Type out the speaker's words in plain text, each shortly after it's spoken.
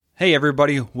Hey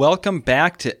everybody, welcome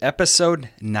back to episode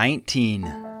 19.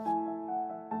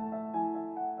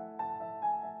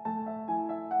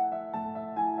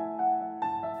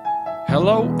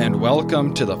 Hello and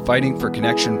welcome to the Fighting for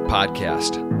Connection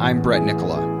podcast. I'm Brett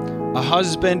Nicola, a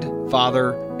husband,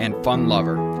 father, and fun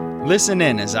lover. Listen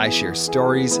in as I share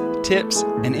stories, tips,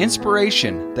 and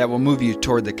inspiration that will move you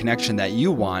toward the connection that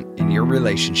you want in your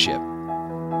relationship.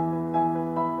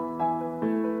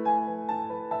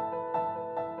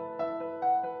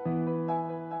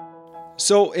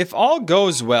 So if all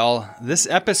goes well, this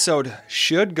episode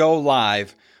should go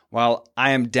live while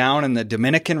I am down in the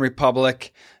Dominican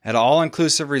Republic at an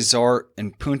all-inclusive resort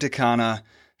in Punta Cana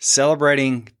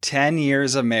celebrating 10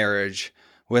 years of marriage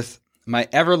with my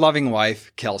ever-loving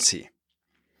wife, Kelsey.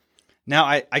 Now,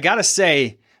 I gotta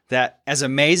say that as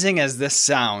amazing as this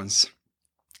sounds,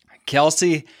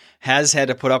 Kelsey has had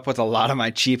to put up with a lot of my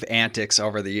cheap antics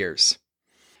over the years.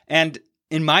 And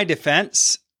in my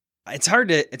defense, it's hard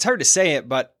to say it,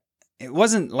 but it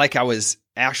wasn't like I was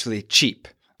actually cheap.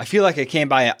 I feel like I came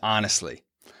by it honestly.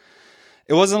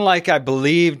 It wasn't like I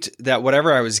believed that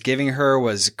whatever I was giving her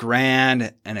was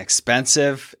grand and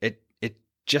expensive. It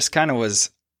just kind of was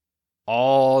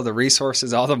all the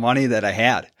resources, all the money that I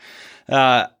had.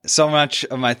 So much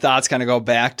of my thoughts kind of go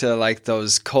back to like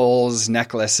those Kohl's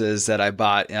necklaces that I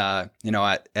bought, at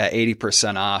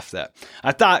 80% off that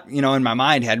I thought, in my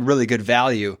mind had really good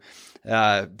value.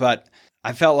 But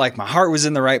I felt like my heart was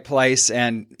in the right place.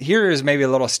 And here is maybe a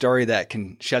little story that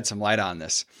can shed some light on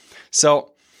this.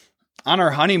 So on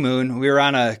our honeymoon, we were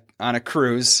on a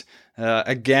cruise.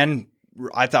 Again,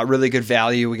 I thought really good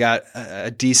value. We got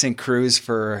a decent cruise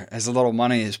for as little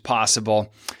money as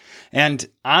possible. And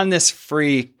on this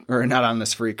not on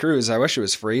this free cruise, I wish it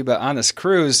was free, but on this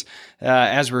cruise,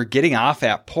 as we're getting off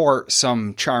at port,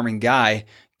 some charming guy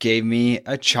gave me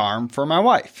a charm for my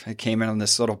wife. It came in on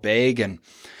this little bag and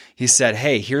he said,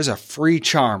 "Hey, here's a free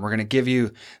charm. We're going to give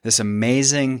you this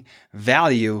amazing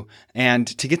value. And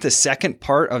to get the second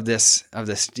part of this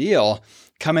deal,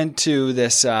 come into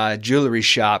this jewelry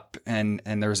shop." And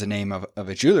there was a name of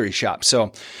a jewelry shop.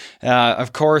 So,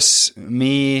 of course,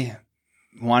 me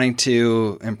wanting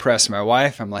to impress my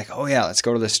wife, I'm like, "Oh yeah, let's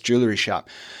go to this jewelry shop."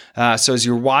 So as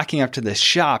you're walking up to this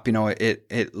shop,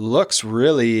 it looks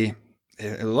really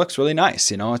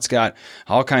nice. It's got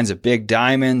all kinds of big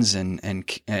diamonds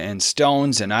and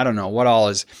stones, and I don't know what all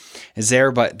is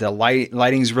there, but the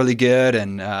lighting's really good,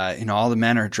 and all the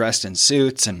men are dressed in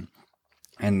suits, and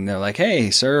they're like,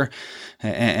 "Hey, sir,"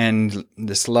 and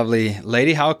this lovely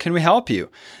lady, "How can we help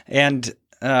you?" And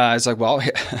I was like, "Well,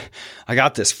 I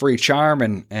got this free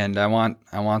charm, and I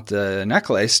want the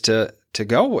necklace to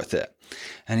go with it."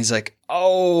 And he's like,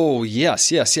 "Oh,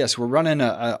 yes. We're running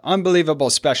an unbelievable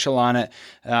special on it.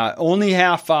 Only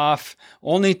half off,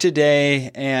 only today.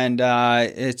 And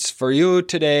it's for you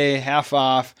today, half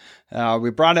off. We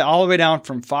brought it all the way down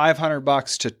from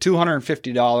 $500 to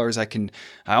 $250.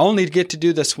 I only get to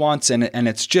do this once, and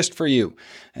it's just for you."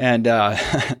 And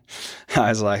I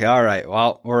was like, "All right,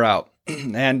 well, we're out."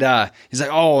 And he's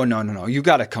like, "Oh, no. You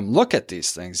got to come look at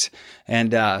these things."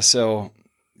 And so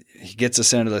he gets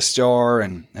us into the store,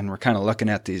 and we're kind of looking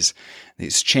at these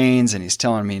chains, and he's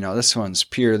telling me, this one's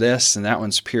pure this, and that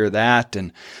one's pure that,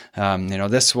 and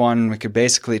this one we could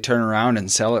basically turn around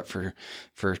and sell it for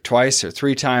twice or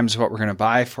three times what we're going to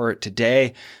buy for it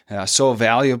today. So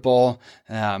valuable,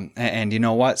 and you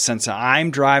know what? Since I'm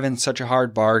driving such a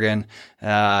hard bargain,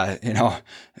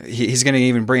 he's going to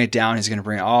even bring it down. He's going to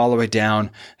bring it all the way down.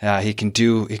 He can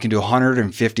do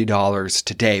 $150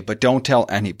 today, but don't tell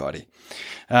anybody.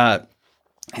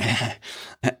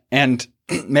 And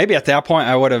maybe at that point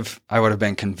I would have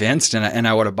been convinced and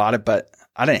I would have bought it, but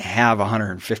I didn't have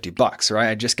 $150, right?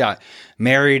 I just got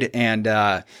married, and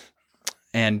at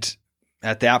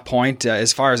that point,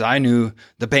 as far as I knew,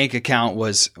 the bank account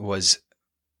was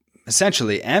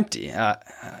essentially empty.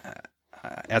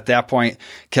 At that point,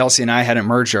 Kelsey and I hadn't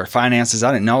merged our finances.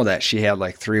 I didn't know that she had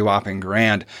like $3 whopping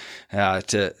grand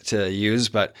to use,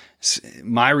 but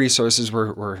my resources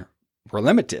were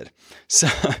limited.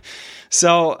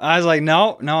 So I was like,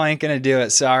 no, I ain't going to do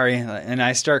it. Sorry. And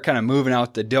I start kind of moving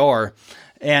out the door,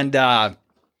 and the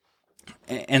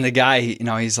guy,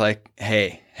 he's like,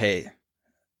 Hey,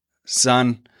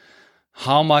 son,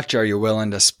 how much are you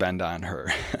willing to spend on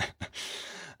her?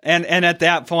 and at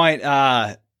that point,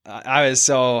 I was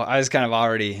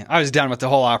done with the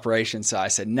whole operation. So I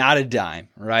said, not a dime.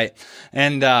 Right.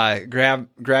 And,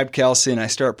 grab Kelsey, and I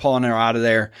start pulling her out of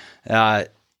there.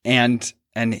 And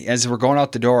as we're going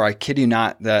out the door, I kid you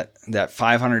not, that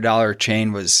 $500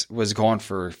 chain was going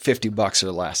for $50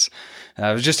 or less.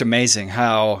 it was just amazing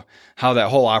how that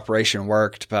whole operation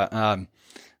worked.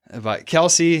 But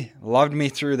Kelsey loved me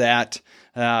through that.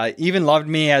 Even loved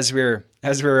me as we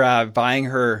were buying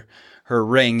her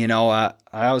ring. I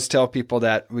always tell people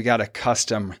that we got a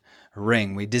custom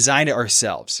ring. We designed it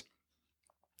ourselves.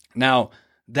 Now,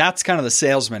 that's kind of the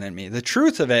salesman in me. The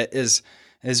truth of it is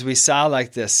we saw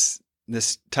like this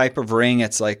type of ring.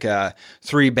 It's like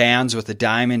 3 bands with a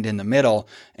diamond in the middle,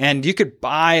 and you could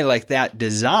buy like that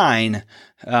design,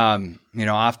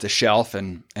 off the shelf,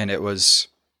 and it was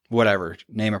whatever,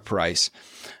 name a price.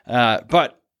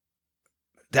 But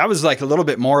that was like a little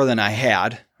bit more than I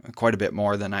had, quite a bit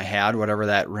more than I had, whatever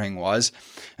that ring was.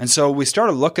 And so we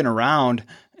started looking around,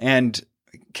 and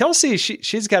Kelsey,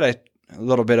 she's got a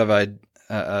little bit of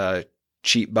a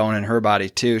cheap bone in her body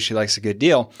too. She likes a good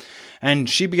deal. And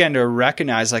she began to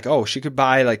recognize like, oh, she could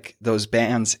buy like those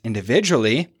bands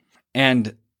individually,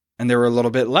 and they were a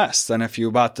little bit less than if you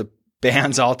bought the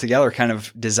bands all together, kind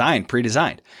of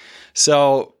pre-designed.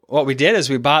 So what we did is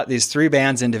we bought these 3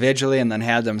 bands individually and then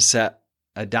had them set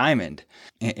a diamond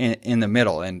in the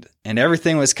middle, and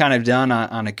everything was kind of done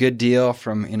on a good deal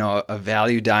from a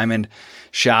value diamond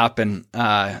shop, and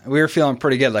we were feeling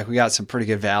pretty good, like we got some pretty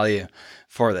good value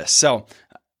for this. So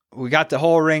we got the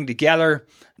whole ring together.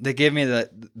 They gave me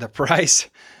the price,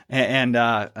 and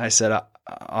I said,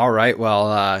 all right, well,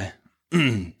 I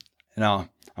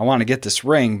want to get this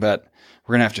ring, but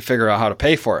we're gonna have to figure out how to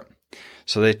pay for it.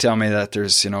 So they tell me that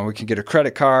there's, we can get a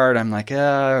credit card. I'm like,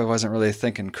 I wasn't really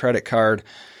thinking credit card.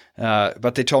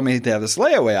 But they told me they have this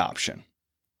layaway option.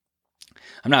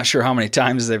 I'm not sure how many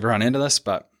times they've run into this,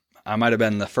 but I might have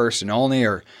been the first and only,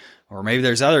 or maybe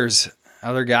there's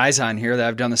other guys on here that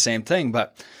have done the same thing.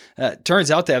 But it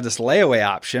turns out they have this layaway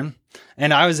option.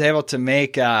 And I was able to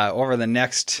make, over the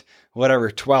next,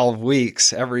 12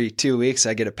 weeks, every 2 weeks,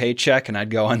 I get a paycheck, and I'd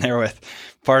go in there with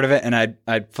part of it, and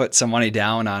I'd put some money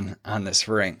down on this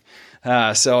ring.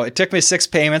 So it took me 6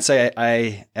 payments.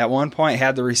 I at one point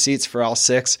had the receipts for all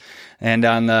 6, and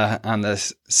on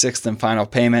the 6th and final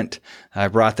payment, I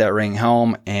brought that ring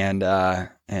home, and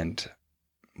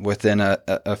within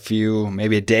a few,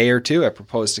 maybe a day or 2, I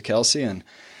proposed to Kelsey, and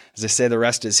as I say, the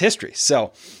rest is history.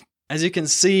 So as you can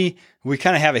see, we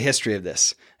kind of have a history of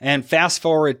this. And fast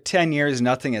forward 10 years,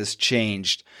 nothing has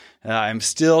changed. I'm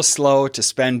still slow to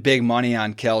spend big money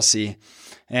on Kelsey.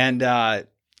 And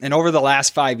over the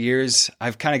last 5 years,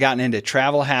 I've kind of gotten into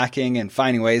travel hacking and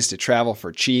finding ways to travel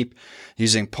for cheap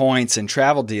using points and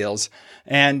travel deals.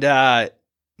 And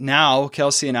now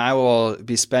Kelsey and I will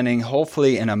be spending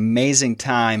hopefully an amazing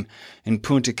time in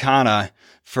Punta Cana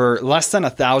for less than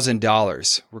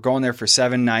 $1,000. We're going there for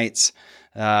 7 nights.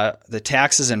 The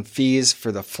taxes and fees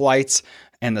for the flights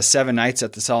and the 7 nights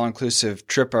at this all-inclusive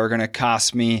trip are going to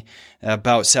cost me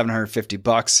about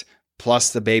 $750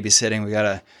 plus the babysitting. We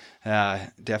got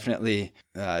to definitely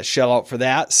shell out for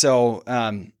that. So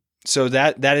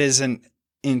that isn't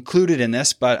included in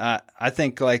this, but I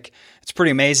think like it's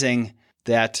pretty amazing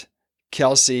that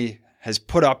Kelsey has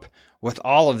put up with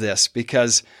all of this,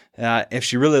 because if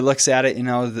she really looks at it,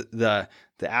 the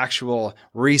actual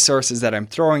resources that I'm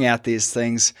throwing at these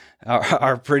things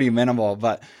are pretty minimal,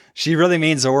 but she really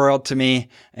means the world to me.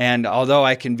 And although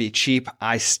I can be cheap,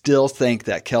 I still think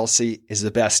that Kelsey is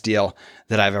the best deal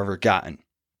that I've ever gotten.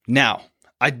 Now,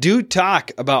 I do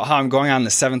talk about how I'm going on the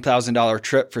 $7,000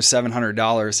 trip for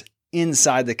 $700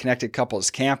 inside the Connected Couples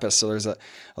campus. So there's a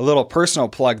little personal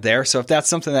plug there. So if that's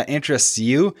something that interests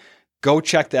you, go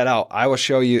check that out. I will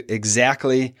show you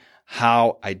exactly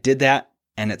how I did that.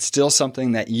 And it's still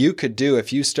something that you could do.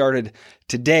 If you started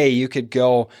today, you could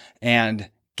go and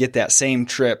get that same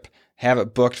trip, have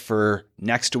it booked for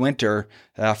next winter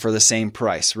for the same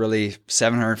price, really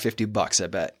 $750, I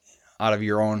bet, out of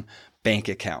your own bank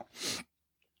account.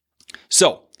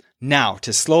 So now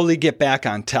to slowly get back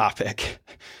on topic,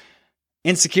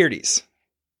 insecurities.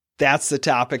 That's the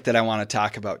topic that I want to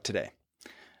talk about today.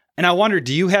 And I wonder,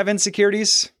 do you have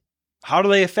insecurities? How do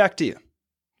they affect you?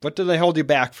 What do they hold you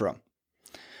back from?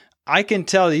 I can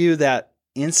tell you that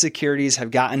insecurities have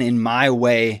gotten in my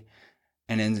way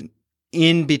and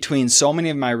in between so many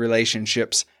of my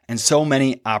relationships and so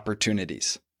many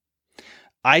opportunities.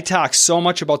 I talk so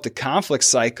much about the conflict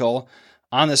cycle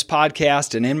on this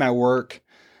podcast and in my work,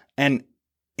 and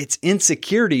it's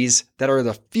insecurities that are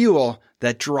the fuel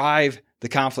that drive the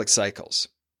conflict cycles.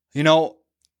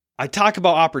 I talk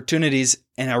about opportunities,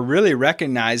 and I really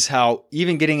recognize how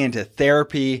even getting into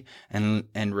therapy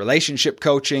and relationship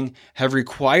coaching have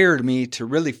required me to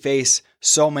really face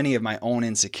so many of my own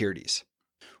insecurities.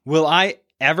 Will I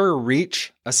ever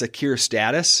reach a secure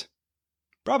status?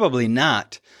 Probably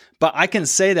not. But I can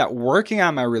say that working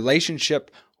on my relationship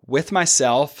with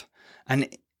myself and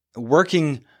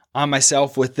working on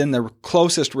myself within the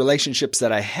closest relationships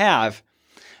that I have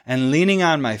and leaning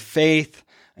on my faith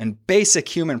and basic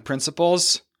human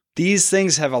principles, these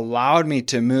things have allowed me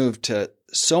to move to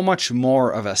so much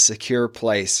more of a secure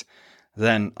place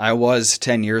than I was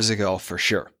 10 years ago, for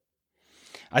sure.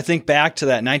 I think back to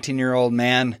that 19-year-old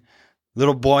man,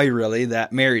 little boy really,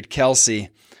 that married Kelsey,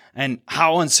 and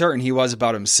how uncertain he was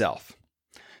about himself.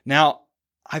 Now,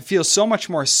 I feel so much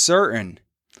more certain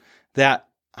that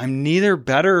I'm neither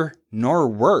better nor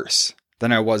worse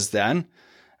than I was then,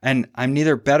 and I'm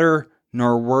neither better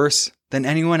nor worse than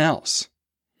anyone else.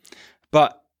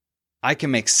 But I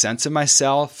can make sense of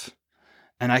myself,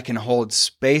 and I can hold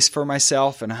space for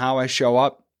myself and how I show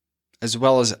up, as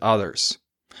well as others.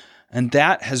 And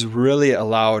that has really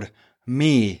allowed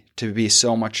me to be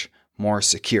so much more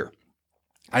secure.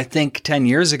 I think 10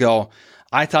 years ago,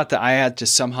 I thought that I had to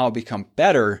somehow become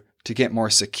better to get more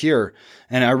secure.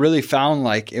 And I really found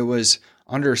like it was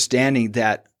understanding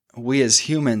that we as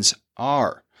humans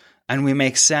are, and we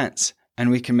make sense,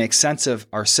 and we can make sense of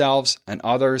ourselves and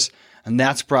others. And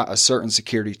that's brought a certain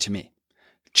security to me.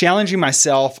 Challenging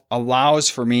myself allows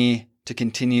for me to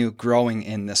continue growing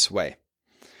in this way.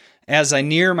 As I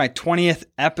near my 20th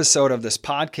episode of this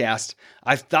podcast,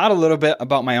 I've thought a little bit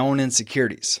about my own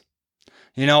insecurities.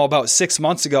 About 6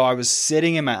 months ago, I was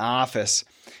sitting in my office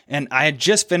and I had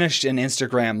just finished an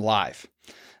Instagram live.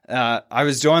 I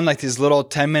was doing like these little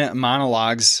 10-minute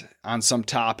monologues on some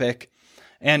topic,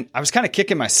 and I was kind of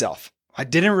kicking myself. I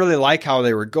didn't really like how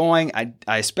they were going. I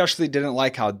especially didn't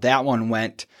like how that one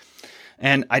went.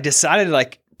 And I decided,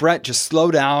 like, Brett, just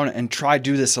slow down and try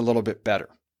do this a little bit better.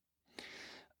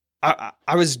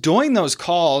 I was doing those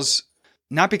calls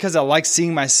not because I like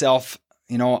seeing myself,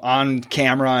 on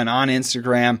camera and on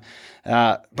Instagram,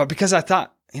 but because I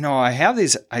thought, I have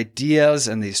these ideas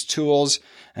and these tools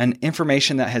and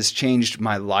information that has changed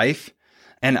my life.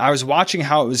 And I was watching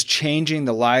how it was changing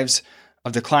the lives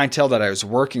of the clientele that I was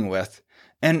working with.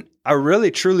 And I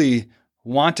really, truly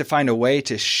want to find a way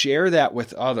to share that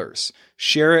with others,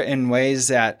 share it in ways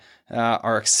that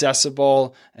are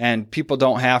accessible and people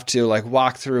don't have to like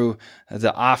walk through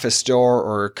the office door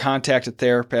or contact a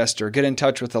therapist or get in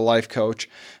touch with a life coach.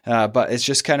 But it's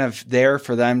just kind of there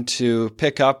for them to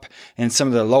pick up in some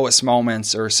of the lowest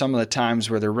moments or some of the times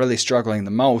where they're really struggling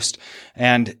the most.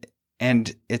 And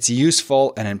it's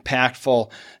useful and impactful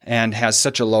and has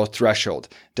such a low threshold.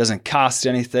 It doesn't cost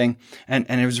anything. And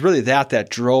it was really that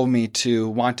drove me to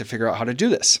want to figure out how to do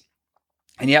this.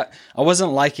 And yet I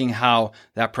wasn't liking how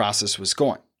that process was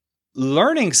going.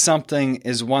 Learning something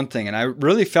is one thing. And I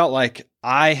really felt like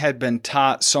I had been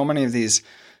taught so many of these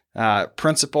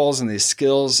principles and these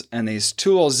skills and these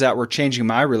tools that were changing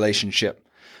my relationship.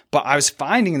 But I was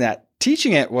finding that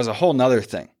teaching it was a whole nother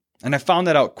thing. And I found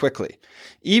that out quickly.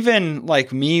 Even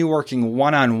like me working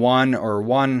one-on-one or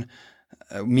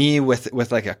me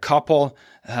with like a couple,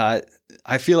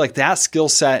 I feel like that skill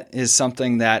set is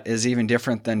something that is even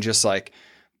different than just like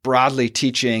broadly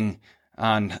teaching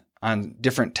on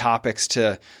different topics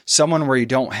to someone where you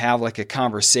don't have like a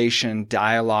conversation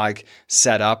dialogue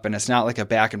set up and it's not like a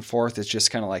back and forth. It's just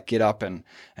kind of like get up and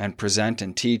present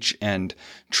and teach and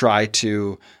try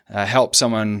to help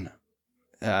someone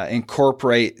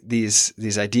incorporate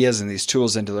these ideas and these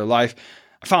tools into their life.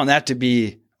 I found that to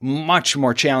be much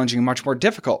more challenging, much more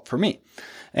difficult for me.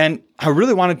 And I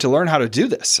really wanted to learn how to do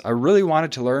this. I really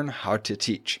wanted to learn how to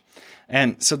teach.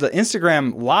 And so the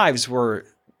Instagram lives were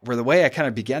the way I kind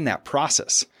of began that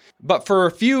process. But for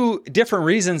a few different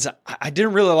reasons, I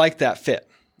didn't really like that fit.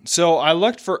 So I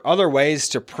looked for other ways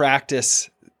to practice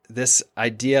this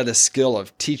idea, the skill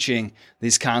of teaching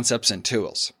these concepts and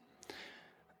tools.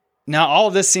 Now, all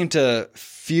of this seemed to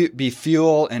be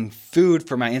fuel and food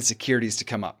for my insecurities to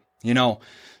come up.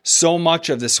 So much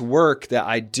of this work that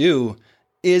I do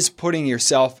is putting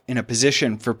yourself in a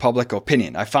position for public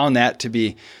opinion. I found that to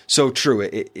be so true.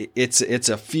 It's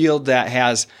a field that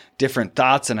has different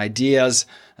thoughts and ideas,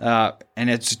 and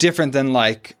it's different than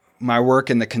like my work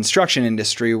in the construction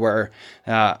industry where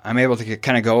I'm able to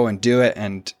kind of go and do it,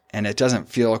 and it doesn't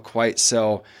feel quite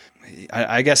so.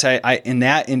 I guess I in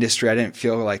that industry I didn't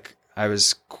feel like I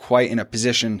was quite in a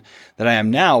position that I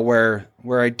am now, where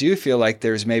I do feel like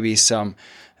there's maybe some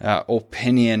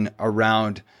opinion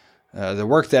around the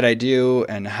work that I do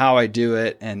and how I do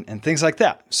it and things like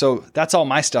that. So that's all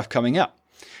my stuff coming up.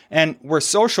 And we're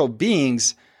social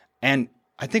beings, and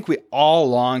I think we all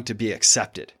long to be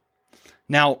accepted.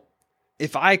 Now,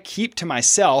 if I keep to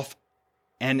myself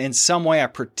and in some way I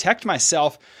protect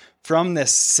myself from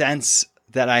this sense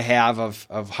that I have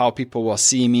of how people will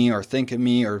see me or think of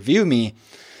me or view me,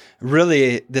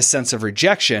 really this sense of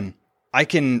rejection, I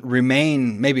can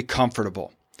remain maybe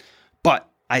comfortable. But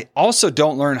I also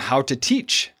don't learn how to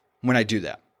teach when I do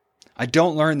that. I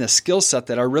don't learn the skill set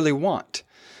that I really want.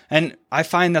 And I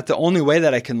find that the only way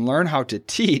that I can learn how to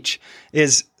teach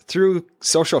is through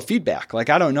social feedback. Like,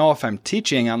 I don't know if I'm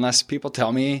teaching unless people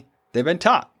tell me they've been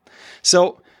taught.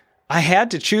 So I had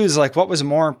to choose, like, what was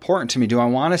more important to me. Do I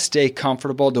want to stay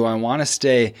comfortable? Do I want to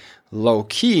stay low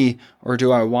key? Or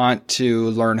do I want to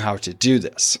learn how to do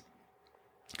this?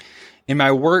 In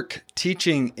my work,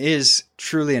 teaching is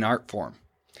truly an art form.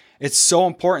 It's so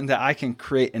important that I can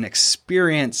create an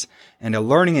experience and a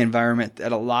learning environment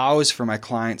that allows for my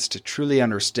clients to truly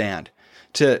understand,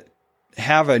 to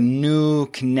have a new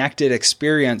connected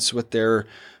experience with their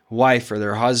wife or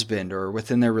their husband or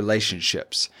within their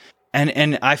relationships.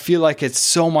 And I feel like it's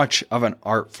so much of an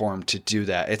art form to do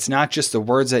that. It's not just the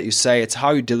words that you say, it's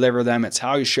how you deliver them, it's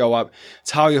how you show up,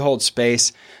 it's how you hold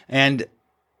space. And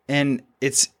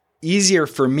it's easier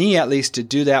for me, at least, to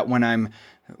do that when I'm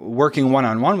working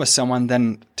one-on-one with someone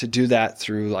than to do that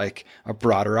through like a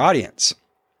broader audience.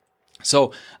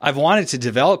 So I've wanted to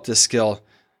develop this skill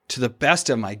to the best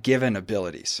of my given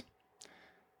abilities.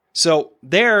 So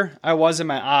there I was in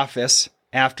my office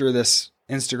after this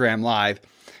Instagram Live,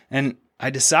 and I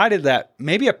decided that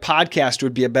maybe a podcast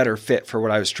would be a better fit for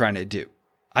what I was trying to do.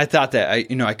 I thought that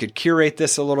I could curate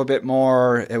this a little bit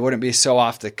more. It wouldn't be so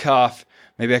off the cuff.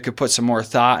 Maybe I could put some more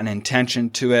thought and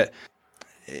intention to it.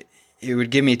 It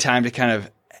would give me time to kind of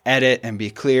edit and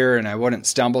be clear, and I wouldn't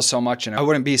stumble so much, and I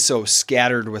wouldn't be so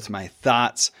scattered with my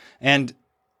thoughts. And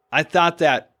I thought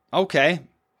that, okay,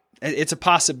 it's a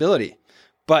possibility.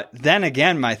 But then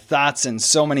again, my thoughts and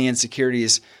so many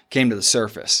insecurities came to the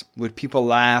surface. Would people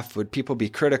laugh? Would people be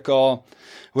critical?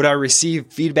 Would I receive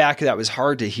feedback that was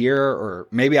hard to hear? Or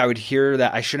maybe I would hear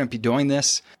that I shouldn't be doing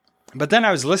this. But then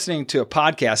I was listening to a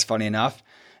podcast, funny enough,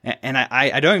 and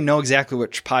I don't even know exactly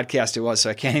which podcast it was,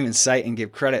 so I can't even cite and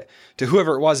give credit to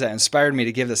whoever it was that inspired me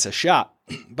to give this a shot.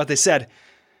 But they said,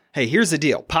 hey, here's the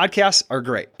deal. Podcasts are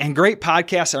great, and great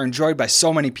podcasts are enjoyed by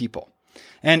so many people.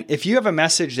 And if you have a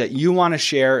message that you want to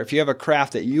share, if you have a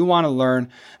craft that you want to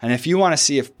learn, and if you want to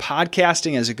see if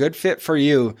podcasting is a good fit for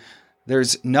you,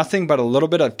 there's nothing but a little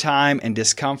bit of time and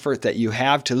discomfort that you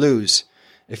have to lose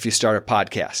if you start a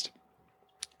podcast.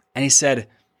 And he said,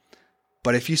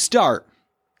 but if you start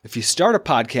a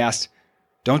podcast,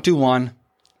 don't do 1,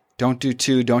 don't do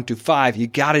 2, don't do 5. You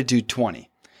got to do 20.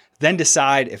 Then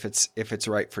decide if it's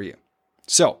right for you.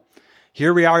 So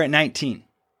here we are at 19.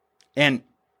 And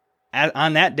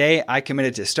on that day, I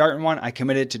committed to starting one. I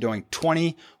committed to doing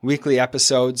 20 weekly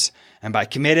episodes. And by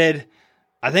committed,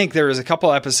 I think there was a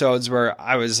couple episodes where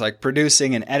I was like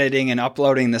producing and editing and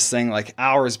uploading this thing like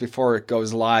hours before it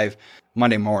goes live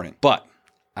Monday morning. But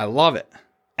I love it.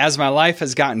 As my life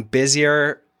has gotten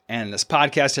busier and this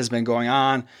podcast has been going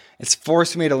on, it's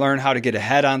forced me to learn how to get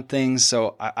ahead on things.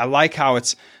 So I like how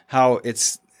it's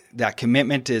that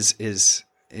commitment is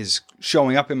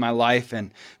showing up in my life.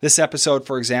 And this episode,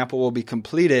 for example, will be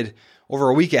completed over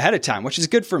a week ahead of time, which is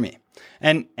good for me.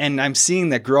 And I'm seeing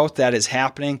the growth that is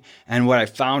happening. And what I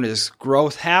found is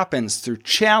growth happens through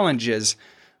challenges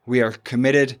we are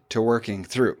committed to working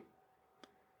through.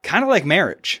 Kind of like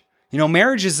marriage.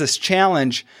 Marriage is this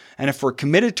challenge, and if we're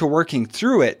committed to working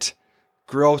through it,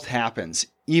 growth happens,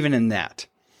 even in that.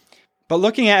 But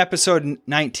looking at episode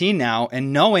 19 now,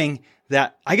 and knowing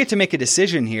that I get to make a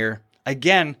decision here,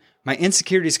 again, my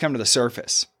insecurities come to the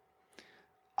surface.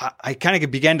 I kind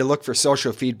of began to look for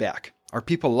social feedback. Are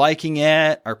people liking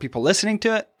it? Are people listening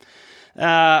to it?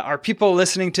 Are people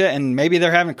listening to it and maybe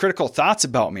they're having critical thoughts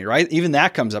about me, right? Even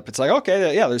that comes up. It's like,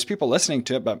 okay, yeah, there's people listening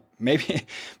to it, but maybe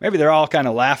they're all kind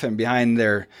of laughing behind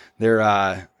their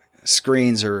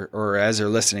screens or as they're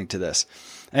listening to this.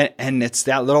 And it's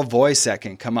that little voice that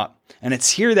can come up. And it's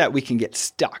here that we can get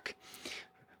stuck.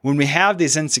 When we have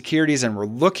these insecurities and we're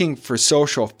looking for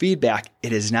social feedback,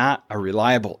 it is not a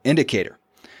reliable indicator.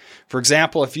 For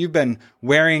example, if you've been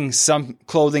wearing some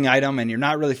clothing item and you're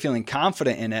not really feeling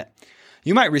confident in it,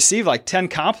 you might receive like 10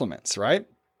 compliments, right?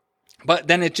 But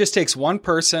then it just takes one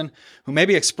person who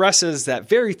maybe expresses that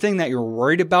very thing that you're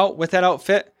worried about with that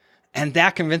outfit, and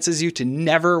that convinces you to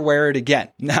never wear it again.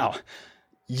 Now,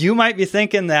 you might be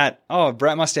thinking that, oh,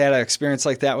 Brett must have had an experience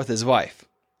like that with his wife.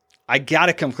 I got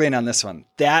to come clean on this one.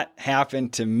 That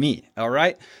happened to me, all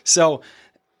right? So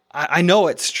I know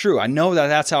it's true. I know that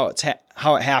that's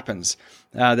how it happens.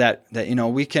 That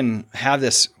we can have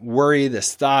this worry,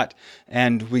 this thought,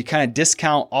 and we kind of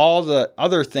discount all the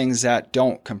other things that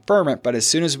don't confirm it. But as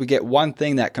soon as we get one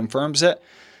thing that confirms it,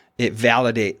 it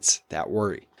validates that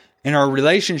worry. In our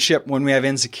relationship, when we have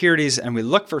insecurities and we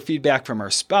look for feedback from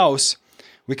our spouse,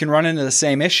 we can run into the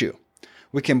same issue.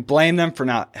 We can blame them for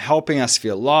not helping us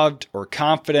feel loved or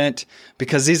confident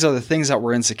because these are the things that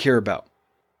we're insecure about.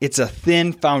 It's a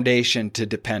thin foundation to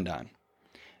depend on.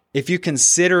 If you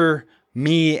consider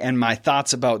me and my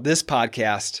thoughts about this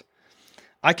podcast,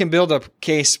 I can build a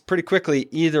case pretty quickly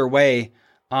either way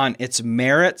on its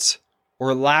merits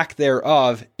or lack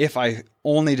thereof if I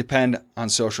only depend on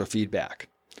social feedback.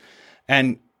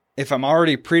 And if I'm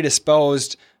already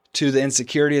predisposed to the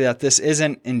insecurity that this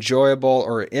isn't enjoyable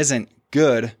or isn't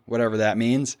good, whatever that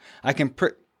means, I can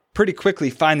pretty quickly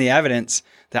find the evidence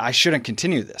that I shouldn't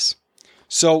continue this.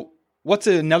 So what's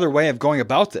another way of going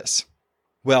about this?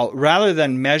 Well, rather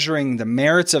than measuring the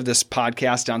merits of this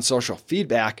podcast on social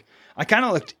feedback, I kind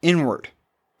of looked inward.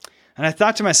 And I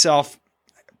thought to myself,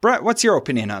 Brett, what's your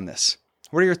opinion on this?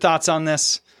 What are your thoughts on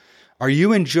this? Are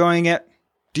you enjoying it?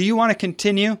 Do you want to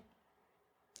continue?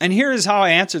 And here is how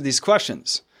I answered these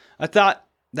questions. I thought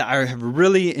that I have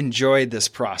really enjoyed this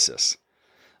process.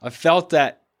 I felt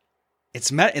that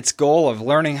it's met its goal of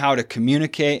learning how to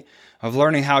communicate, of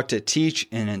learning how to teach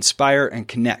and inspire and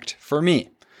connect. For me,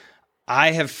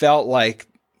 I have felt like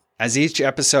as each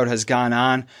episode has gone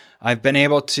on, I've been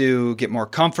able to get more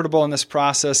comfortable in this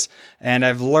process, and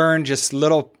I've learned just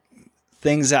little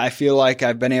things that I feel like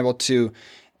I've been able to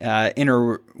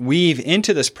interweave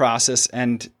into this process,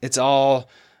 and it's all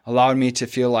allowed me to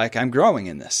feel like I'm growing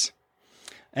in this.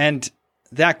 And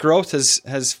that growth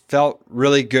has felt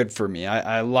really good for me.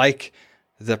 I like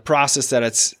the process that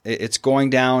it's going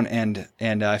down,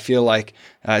 and I feel like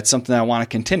it's something that I want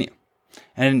to continue.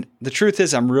 And the truth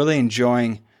is, I'm really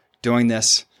enjoying doing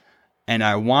this, and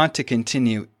I want to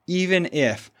continue even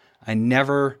if I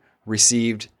never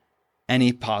received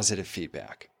any positive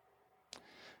feedback.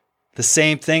 The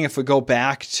same thing if we go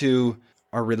back to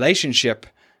our relationship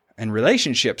and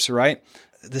relationships, right?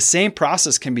 The same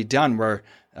process can be done where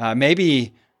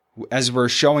maybe as we're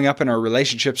showing up in our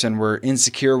relationships and we're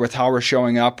insecure with how we're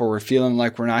showing up, or we're feeling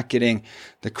like we're not getting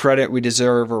the credit we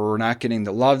deserve, or we're not getting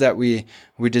the love that we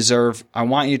deserve, I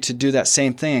want you to do that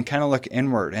same thing and kind of look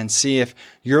inward and see if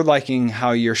you're liking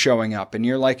how you're showing up and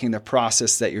you're liking the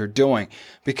process that you're doing.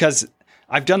 Because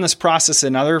I've done this process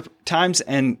in other times,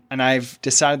 and I've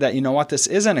decided that, you know what, this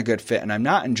isn't a good fit and I'm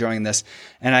not enjoying this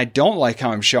and I don't like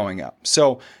how I'm showing up.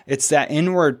 So it's that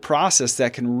inward process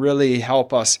that can really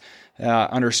help us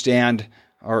understand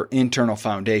our internal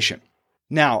foundation.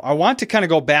 Now, I want to kind of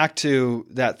go back to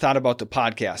that thought about the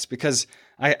podcast, because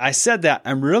I said that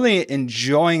I'm really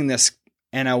enjoying this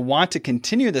and I want to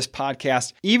continue this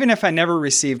podcast even if I never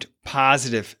received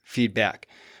positive feedback.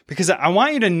 Because I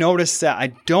want you to notice that I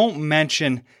don't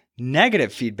mention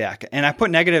negative feedback. And I put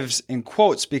negatives in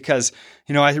quotes because,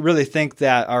 I really think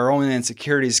that our own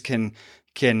insecurities can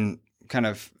kind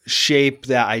of shape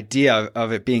the idea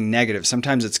of it being negative.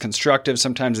 Sometimes it's constructive.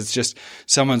 Sometimes it's just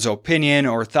someone's opinion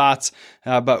or thoughts.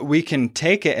 But we can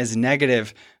take it as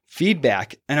negative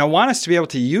feedback. And I want us to be able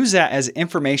to use that as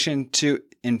information to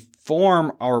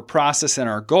inform our process and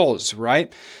our goals,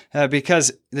 right?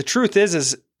 Because the truth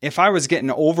is if I was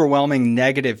getting overwhelming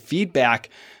negative feedback,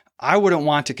 I wouldn't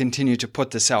want to continue to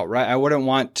put this out, right? I wouldn't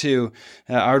want to,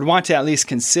 I would want to at least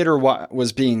consider what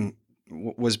was being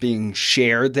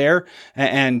shared there.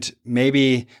 And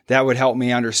maybe that would help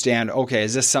me understand, okay,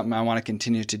 is this something I want to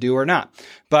continue to do or not?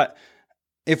 But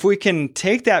if we can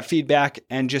take that feedback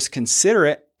and just consider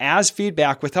it as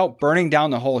feedback without burning down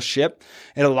the whole ship,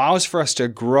 it allows for us to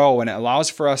grow, and it allows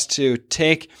for us to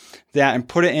take that and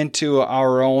put it into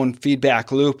our own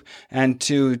feedback loop and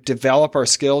to develop our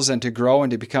skills and to grow and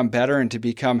to become better and to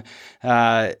become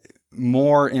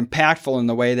more impactful in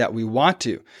the way that we want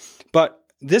to. But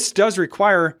this does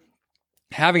require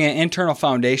having an internal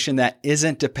foundation that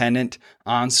isn't dependent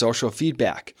on social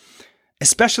feedback,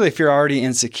 especially if you're already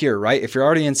insecure, right? If you're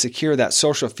already insecure, that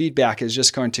social feedback is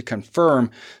just going to confirm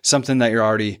something that you're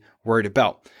already worried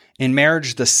about. In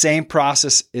marriage, the same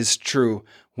process is true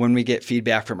when we get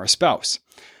feedback from our spouse.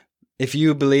 If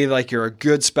you believe like you're a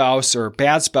good spouse or a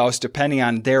bad spouse, depending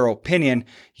on their opinion,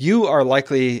 you are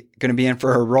likely going to be in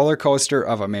for a roller coaster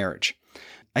of a marriage.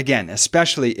 Again,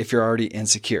 especially if you're already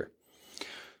insecure.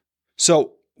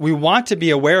 So we want to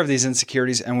be aware of these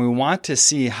insecurities, and we want to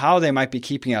see how they might be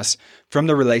keeping us from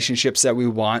the relationships that we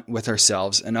want with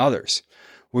ourselves and others.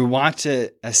 We want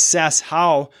to assess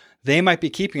how they might be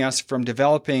keeping us from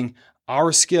developing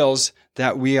our skills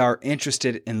that we are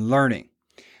interested in learning.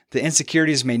 The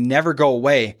insecurities may never go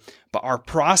away, but our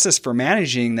process for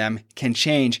managing them can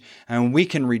change, and we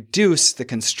can reduce the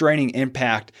constraining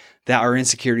impact that our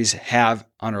insecurities have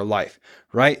on our life,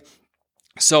 right?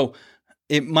 So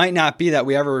it might not be that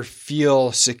we ever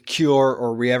feel secure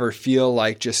or we ever feel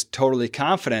like just totally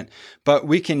confident, but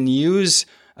we can use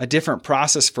a different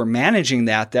process for managing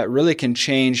that really can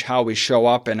change how we show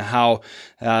up and how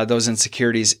those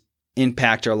insecurities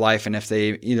impact our life, and if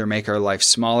they either make our life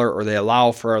smaller or they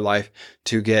allow for our life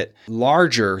to get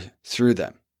larger through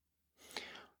them.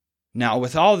 Now,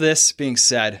 with all this being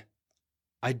said,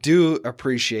 I do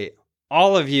appreciate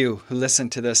all of you who listen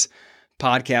to this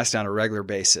podcast on a regular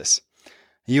basis.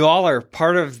 You all are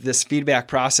part of this feedback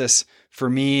process for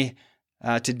me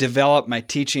to develop my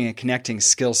teaching and connecting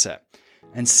skill set.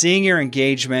 And seeing your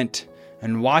engagement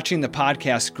and watching the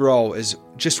podcast grow is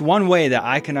just one way that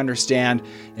I can understand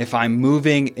if I'm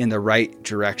moving in the right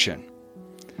direction.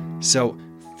 So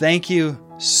thank you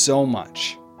so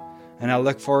much. And I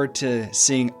look forward to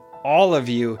seeing all of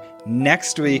you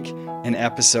next week in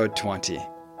episode 20.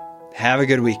 Have a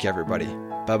good week, everybody.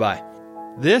 Bye-bye.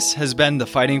 This has been the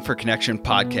Fighting for Connection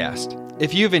podcast.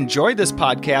 If you've enjoyed this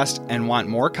podcast and want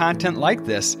more content like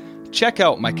this, check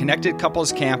out my Connected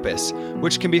Couples Campus,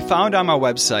 which can be found on my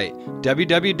website,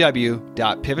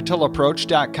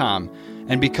 www.pivotalapproach.com,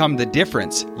 and become the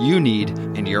difference you need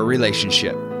in your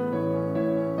relationship.